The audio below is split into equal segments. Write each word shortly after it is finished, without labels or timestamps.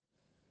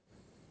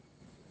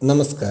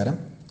നമസ്കാരം.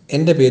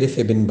 എൻ്റെ പേര്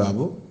ഫെബിൻ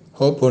ബാബു.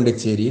 ഹോപ്പ്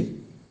പോണ്ടിച്ചേരിയിൽ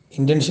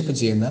ഇൻറ്റേൺഷിപ്പ്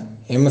ചെയ്യുന്ന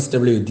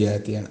MSW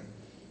വിദ്യാർത്ഥിയാണ്.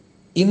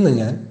 ഇന്ന്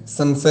ഞാൻ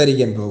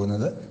സംസാരിക്കാൻ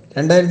പോകുന്നത്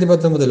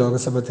 2019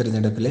 ലോക്സഭാ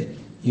തിരഞ്ഞെടുപ്പിലെ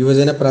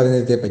യുവജന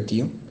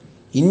പ്രാതിനിധ്യത്തെപ്പറ്റിയും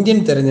ഇന്ത്യൻ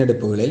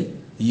തിരഞ്ഞെടുപ്പുകളിൽ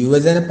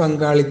യുവജന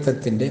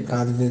പങ്കാളിത്തത്തിൻ്റെ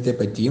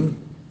പ്രാതിനിധ്യത്തെപ്പറ്റിയും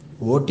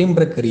വോട്ടിംഗ്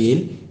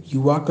പ്രക്രിയയിൽ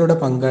യുവാക്കളുടെ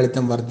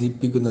പങ്കാളിത്തം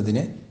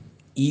വർദ്ധിപ്പിക്കുന്നതിന്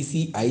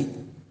ECI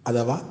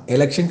അഥവാ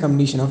ഇലക്ഷൻ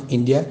കമ്മീഷൻ ഓഫ്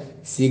ഇന്ത്യ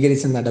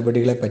സ്വീകരിച്ച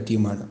നടപടികളെ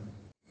പറ്റിയുമാണ്.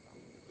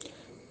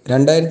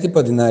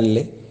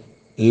 2014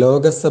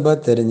 ലോക്സഭാ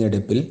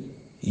തെരഞ്ഞെടുപ്പിൽ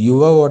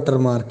യുവ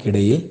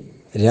വോട്ടർമാർക്കിടയിൽ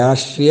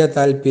രാഷ്ട്രീയ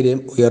താൽപ്പര്യം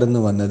ഉയർന്നു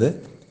വന്നത്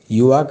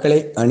യുവാക്കളെ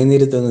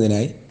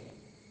അണിനിരത്തുന്നതിനായി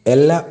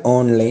എല്ലാ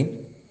ഓൺലൈൻ,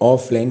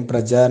 ഓഫ്ലൈൻ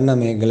പ്രചാരണ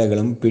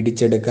മേഖലകളും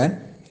പിടിച്ചെടുക്കാൻ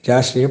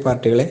രാഷ്ട്രീയ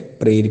പാർട്ടികളെ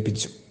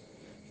പ്രേരിപ്പിച്ചു.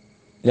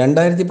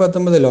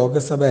 2019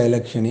 ലോക്സഭാ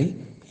ഇലക്ഷനിൽ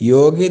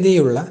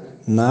യോഗ്യതയുള്ള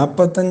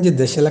 45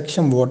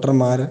 ദശലക്ഷം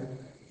വോട്ടർമാർ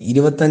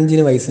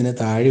 25 വയസ്സിന്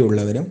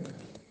താഴെയുള്ളവരും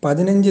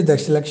 15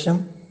 ദശലക്ഷം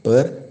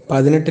പേർ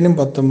 18നും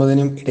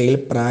 19നും ഇടയിൽ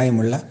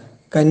പ്രായമുള്ള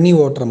കന്നി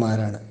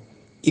വോട്ടർമാരാണ്.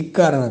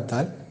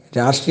 ഇക്കാരണത്താൽ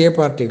രാഷ്ട്രീയ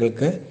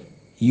പാർട്ടികൾക്ക്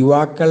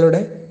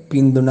യുവാക്കളുടെ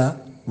പിന്തുണ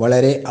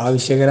വളരെ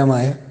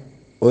ആവശ്യകരമായ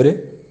ഒരു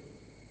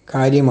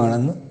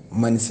കാര്യമാണെന്ന്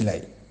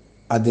മനസ്സിലായി.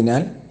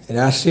 അതിനാൽ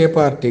രാഷ്ട്രീയ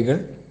പാർട്ടികൾ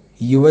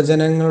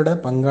യുവജനങ്ങളുടെ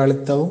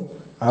പങ്കാളിത്തവും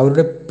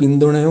അവരുടെ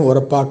പിന്തുണയും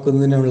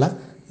ഉറപ്പാക്കുന്നതിനുള്ള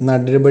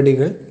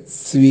നടപടികൾ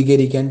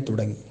സ്വീകരിക്കാൻ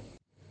തുടങ്ങി.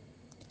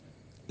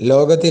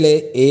 ലോകത്തിലെ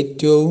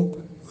ഏറ്റവും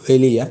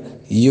വലിയ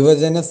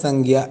യുവജന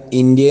സംഖ്യ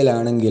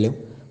ഇന്ത്യയിലാണെങ്കിലും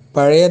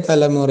പഴയ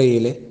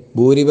തലമുറയിലെ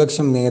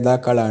ഭൂരിപക്ഷം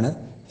നേതാക്കളാണ്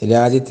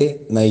രാജ്യത്തെ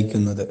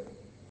നയിക്കുന്നത്.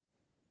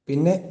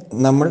 പിന്നെ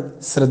നമ്മൾ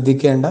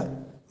ശ്രദ്ധിക്കേണ്ട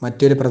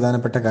മറ്റൊരു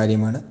പ്രധാനപ്പെട്ട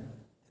കാര്യമാണ്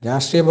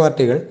രാഷ്ട്രീയ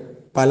പാർട്ടികൾ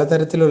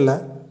പലതരത്തിലുള്ള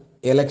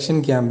ഇലക്ഷൻ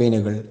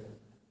ക്യാമ്പയിനുകൾ,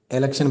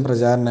 ഇലക്ഷൻ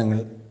പ്രചാരണങ്ങൾ,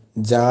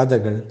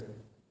 ജാഥകൾ,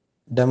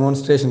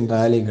 ഡെമോൺസ്ട്രേഷൻ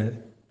റാലികൾ,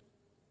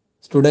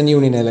 സ്റ്റുഡൻറ്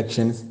യൂണിയൻ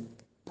ഇലക്ഷൻസ്,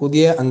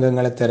 പുതിയ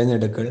അംഗങ്ങളെ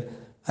തിരഞ്ഞെടുക്കൽ,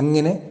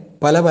 അങ്ങനെ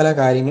പല പല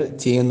കാര്യങ്ങൾ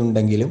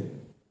ചെയ്യുന്നുണ്ടെങ്കിലും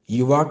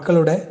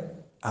യുവാക്കളുടെ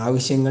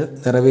ആവശ്യങ്ങൾ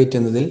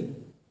നിറവേറ്റുന്നതിൽ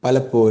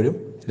പലപ്പോഴും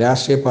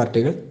രാഷ്ട്രീയ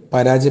പാർട്ടികൾ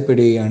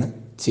പരാജയപ്പെടുകയാണ്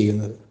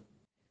ചെയ്യുന്നത്.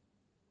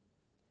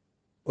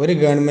 ഒരു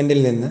ഗവൺമെൻറ്റിൽ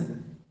നിന്ന്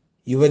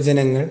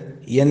യുവജനങ്ങൾ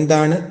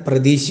എന്താണ്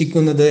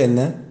പ്രതീക്ഷിക്കുന്നത്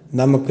എന്ന്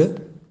നമുക്ക്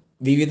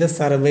വിവിധ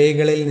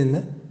സർവേകളിൽ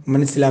നിന്ന്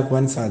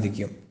മനസ്സിലാക്കുവാൻ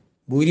സാധിക്കും.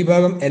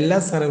 ഭൂരിഭാഗം എല്ലാ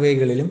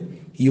സർവേകളിലും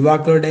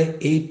യുവാക്കളുടെ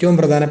ഏറ്റവും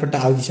പ്രധാനപ്പെട്ട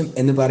ആവശ്യം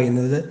എന്ന്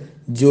പറയുന്നത്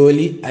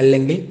ജോലി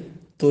അല്ലെങ്കിൽ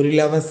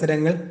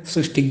തൊഴിലവസരങ്ങൾ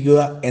സൃഷ്ടിക്കുക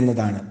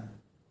എന്നതാണ്.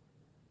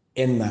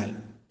 എന്നാൽ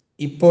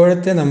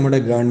ഇപ്പോഴത്തെ നമ്മുടെ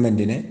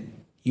ഗവൺമെൻറ്റിന്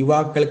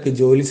യുവാക്കൾക്ക്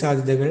ജോലി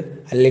സാധ്യതകൾ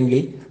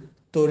അല്ലെങ്കിൽ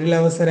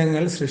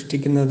തൊഴിലവസരങ്ങൾ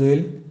സൃഷ്ടിക്കുന്നതിൽ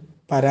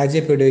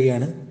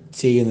പരാജയപ്പെടുകയാണ്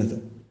ചെയ്യുന്നത്.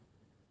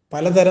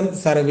 പലതരം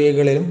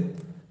സർവേകളിലും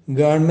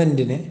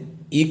ഗവൺമെൻറ്റിന്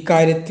ഈ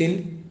കാര്യത്തിൽ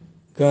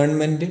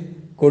ഗവൺമെൻറ്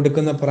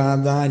കൊടുക്കുന്ന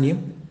പ്രാധാന്യം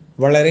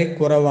വളരെ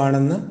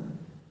കുറവാണെന്ന്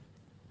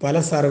പല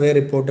സർവേ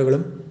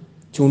റിപ്പോർട്ടുകളും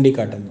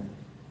ചൂണ്ടിക്കാട്ടുന്നു.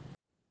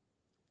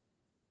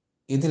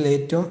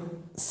 ഇതിലേറ്റവും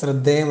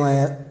ശ്രദ്ധേയമായ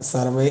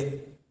survey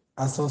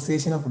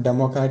Association of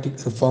Democratic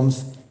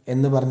Reforms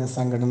എന്ന് പറഞ്ഞ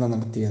സംഘടന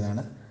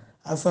നടത്തിയതാണ്.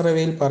 ആ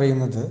സർവേയിൽ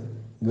പറയുന്നത്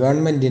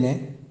ഗവൺമെൻറ്റിനെ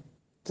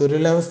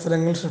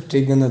തൊഴിലവസരങ്ങൾ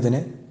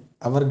സൃഷ്ടിക്കുന്നതിന്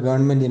അവർ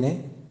ഗവൺമെൻറ്റിനെ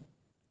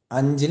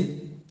 5-ൽ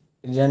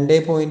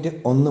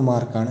 2.1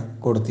 മാർക്കാണ്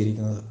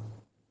കൊടുത്തിരിക്കുന്നത്.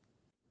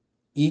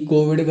 ഈ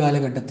കോവിഡ്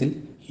കാലഘട്ടത്തിൽ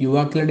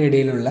യുവാക്കളുടെ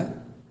ഇടയിലുള്ള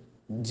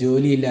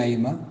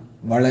ജോലിയില്ലായ്മ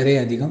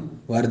വളരെയധികം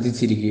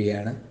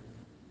വർദ്ധിച്ചിരിക്കുകയാണ്.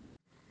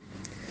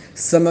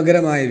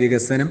 സമഗ്രമായ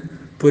വികസനം,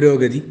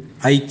 പുരോഗതി,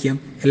 ഐക്യം,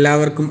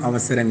 എല്ലാവർക്കും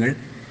അവസരങ്ങൾ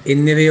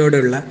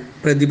എന്നിവയോടുള്ള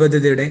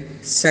പ്രതിബദ്ധതയുടെ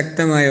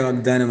ശക്തമായ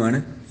വാഗ്ദാനമാണ്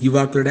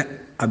യുവാക്കളുടെ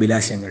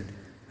അഭിലാഷങ്ങൾ.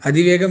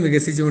 അതിവേഗം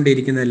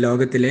വികസിച്ചുകൊണ്ടിരിക്കുന്ന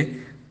ലോകത്തിലെ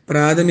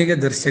പ്രാഥമിക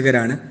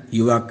ദർശകരാണ്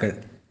യുവാക്കൾ.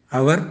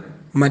 അവർ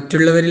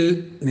മറ്റുള്ളവരിൽ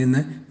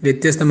നിന്ന്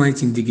വ്യത്യസ്തമായി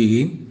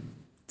ചിന്തിക്കുകയും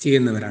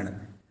ചെയ്യുന്നവരാണ്.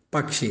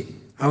 പക്ഷേ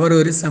അവർ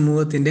ഒരു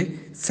സമൂഹത്തിൻ്റെ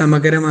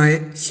സമഗ്രമായ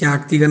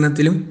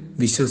ശാക്തീകരണത്തിലും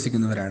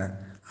വിശ്വസിക്കുന്നവരാണ്.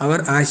 അവർ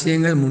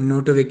ആശയങ്ങൾ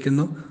മുന്നോട്ട്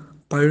വയ്ക്കുന്നു,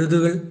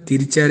 പഴുതുകൾ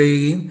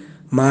തിരിച്ചറിയുകയും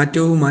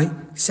മാറ്റവുമായി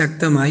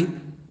ശക്തമായി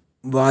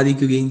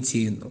വാദിക്കുകയും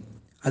ചെയ്യുന്നു.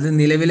 അത്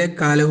നിലവിലെ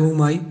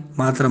കാലവുമായി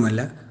മാത്രമല്ല,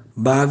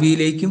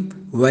 ഭാവിയിലേക്കും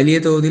വലിയ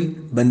തോതിൽ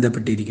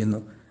ബന്ധപ്പെട്ടിരിക്കുന്നു.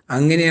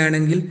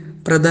 അങ്ങനെയാണെങ്കിൽ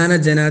പ്രധാന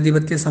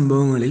ജനാധിപത്യ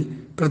സംഭവങ്ങളിൽ,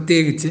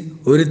 പ്രത്യേകിച്ച്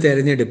ഒരു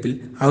തെരഞ്ഞെടുപ്പിൽ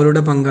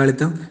അവരുടെ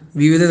പങ്കാളിത്തം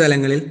വിവിധ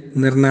തലങ്ങളിൽ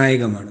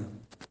നിർണായകമാണ്.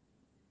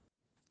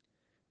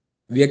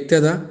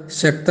 വ്യക്തത,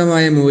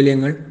 ശക്തമായ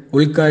മൂല്യങ്ങൾ,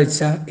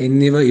 ഉൾക്കാഴ്ച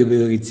എന്നിവ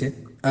ഉപയോഗിച്ച്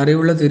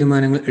അറിവുള്ള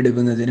തീരുമാനങ്ങൾ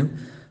എടുക്കുന്നതിനും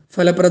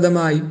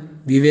ഫലപ്രദമായും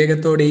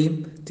വിവേകത്തോടെയും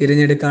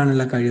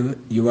തിരഞ്ഞെടുക്കാനുള്ള കഴിവ്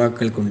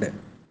യുവാക്കൾക്കുണ്ട്.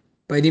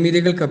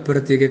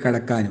 പരിമിതികൾക്കപ്പുറത്തേക്ക്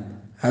കടക്കാനും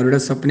അവരുടെ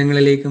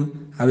സ്വപ്നങ്ങളിലേക്കും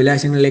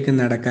അഭിലാഷങ്ങളിലേക്കും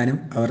നടക്കാനും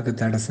അവർക്ക്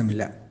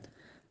തടസ്സമില്ല.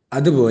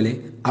 അതുപോലെ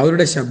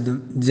അവരുടെ ശബ്ദം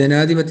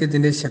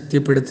ജനാധിപത്യത്തിൻ്റെ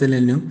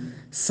ശക്തിപ്പെടുത്തലിനും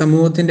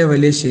സമൂഹത്തിൻ്റെ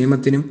വലിയ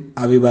ക്ഷേമത്തിനും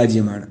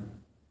അവിഭാജ്യമാണ്.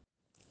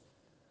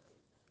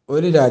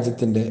 ഒരു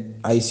രാജ്യത്തിൻ്റെ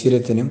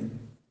ഐശ്വര്യത്തിനും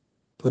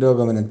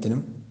പുരോഗമനത്തിനും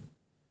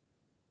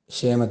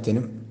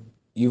ക്ഷേമത്തിനും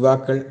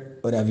യുവാക്കൾ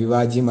ഒരു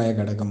അവിഭാജ്യമായ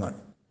ഘടകമാണ്.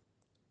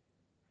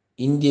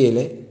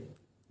 ഇന്ത്യയിലെ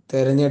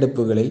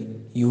തെരഞ്ഞെടുപ്പുകളിൽ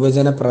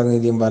യുവജന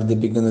പ്രാതിനിധ്യം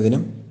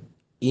വർദ്ധിപ്പിക്കുന്നതിനും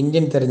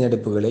ഇന്ത്യൻ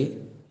തെരഞ്ഞെടുപ്പുകളിൽ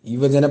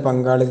യുവജന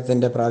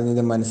പങ്കാളിത്തത്തിൻ്റെ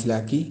പ്രാതിനിധ്യം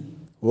മനസ്സിലാക്കി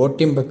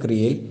വോട്ടിംഗ്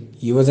പ്രക്രിയയിൽ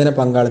യുവജന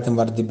പങ്കാളിത്തം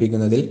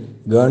വർദ്ധിപ്പിക്കുന്നതിൽ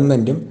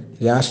ഗവൺമെൻറ്റും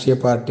രാഷ്ട്രീയ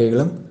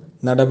പാർട്ടികളും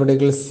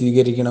നടപടികൾ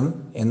സ്വീകരിക്കണം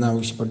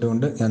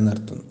എന്നാവശ്യപ്പെട്ടുകൊണ്ട് ഞാൻ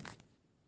നിർത്തുന്നു.